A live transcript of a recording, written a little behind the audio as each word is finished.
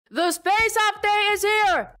The space update is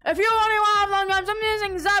here! If you're wondering how long I'm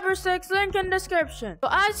using Zebra 6, link in description. So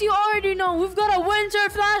as you already know, we've got a winter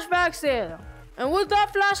flashback sale. And with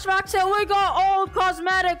that flashback sale, we got all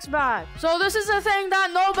cosmetics back. So this is a thing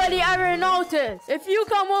that nobody ever noticed. If you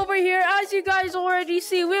come over here, as you guys already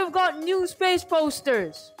see, we've got new space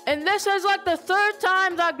posters. And this is like the third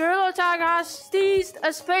time that Gorilla Tag has teased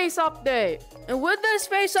a space update. And with this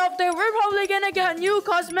space update, we're probably gonna get new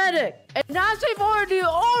cosmetics. And as we've already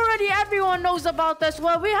everyone knows about this,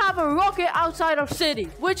 well, we have a rocket outside our city,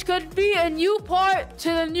 which could be a new part to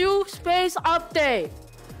the new space update.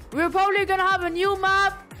 We're probably gonna have a new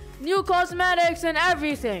map, new cosmetics, and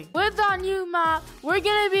everything. With that new map, we're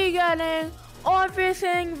gonna be getting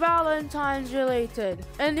everything Valentine's related.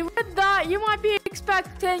 And with that, you might be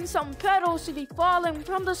expecting some petals to be falling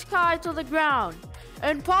from the sky to the ground.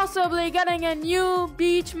 And possibly getting a new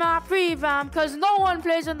beach map revamp, because no one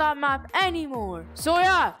plays on that map anymore. So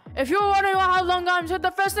yeah, if you're wondering how long I'm hit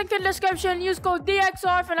the first link in the description, use code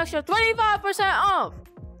DXR for an extra 25% off.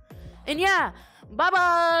 And yeah, bye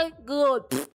bye. Good.